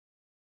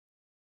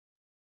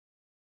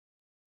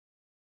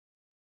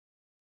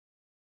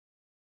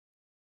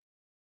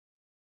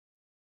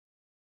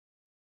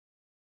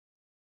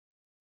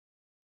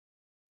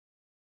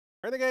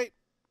In the gate.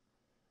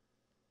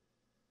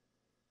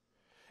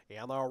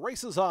 And the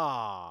race is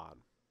on.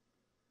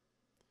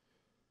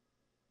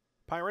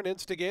 Pyron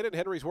instigated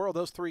Henry's World.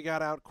 Those three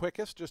got out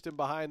quickest. Just in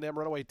behind them,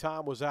 Runaway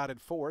Tom was out in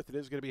fourth. It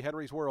is going to be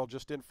Henry's World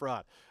just in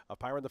front of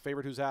Pyron, the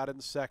favorite, who's out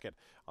in second.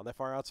 On the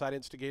far outside,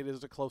 Instigated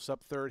is a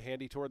close-up third.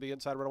 Handy toward the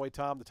inside, Runaway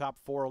Tom. The top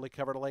four only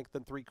covered a length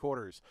and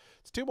 3/4.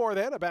 It's two more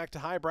then. A back to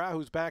Highbrow,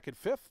 who's back in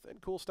fifth.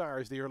 And Cool Star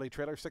is the early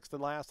trailer, sixth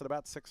and last, and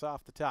about 6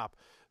 off the top.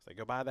 As they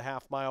go by the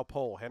half-mile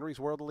pole. Henry's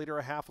World, the leader,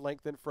 a half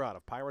length in front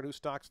of Pyron, who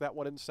stalks that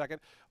one in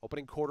second.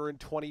 Opening quarter in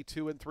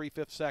 22 and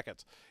 3/5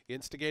 seconds.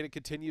 Instigated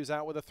continues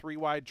out with a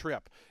 3-wide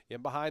trip.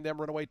 In behind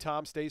them, Runaway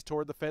Tom stays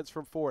toward the fence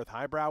from fourth.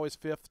 Highbrow is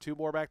fifth. Two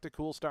more back to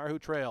Cool Star, who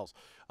trails.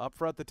 Up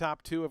front, the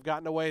top two have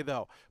gotten away,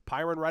 though.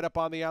 Pyron right up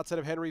on the outside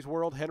of Henry's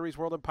World. Henry's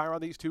World and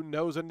Pyron, these two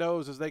nose and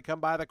nose as they come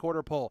by the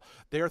quarter pole.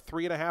 They're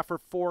 3.5 or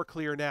 4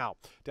 clear now.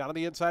 Down on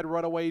the inside,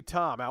 Runaway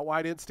Tom. Out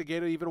wide,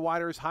 Instigated. Even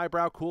wider is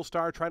Highbrow. Cool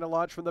Star trying to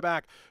launch from the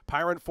back.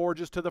 Pyron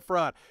forges to the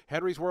front.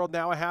 Henry's World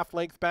now a half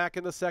length back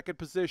in the second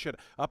position.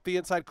 Up the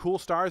inside, Cool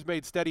Star's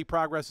made steady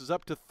progress. Is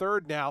up to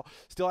third now.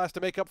 Still has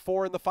to make up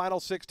 4 in the final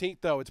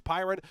 16th, though. It's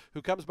Pyron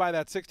who comes by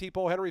that 16th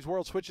pole. Henry's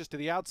World switches to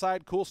the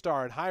outside. Cool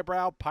Star and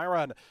Highbrow.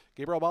 Pyron.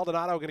 Gabriel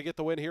Maldonado going to get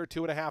the win here,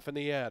 2.5 in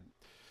the end.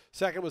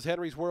 Second was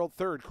Henry's World.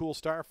 Third, Cool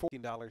Star,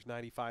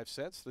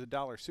 $14.95. The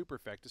dollar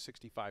superfect is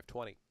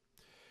 $65.20.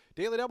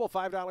 Daily double,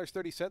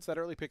 $5.30. That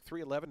early pick,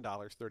 $3,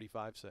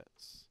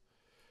 $11.35.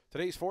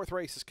 Today's fourth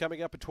race is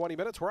coming up in 20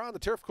 minutes. We're on the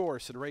turf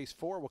course in race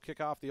 4. We'll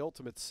kick off the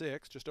Ultimate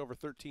 6, just over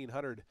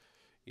 1,300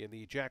 in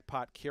the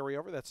jackpot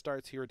carryover. That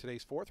starts here in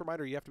today's fourth.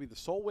 Reminder, you have to be the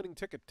sole winning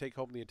ticket to take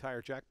home the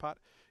entire jackpot.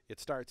 It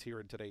starts here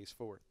in today's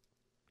fourth.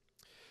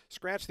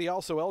 Scratch the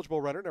also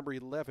eligible runner. Number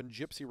 11,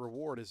 Gypsy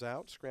Reward, is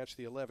out. Scratch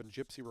the 11,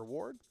 Gypsy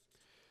Reward.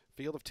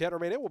 Field of 10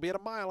 remain in. We'll be at a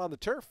mile on the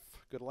turf.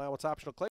 Good allowance optional claim.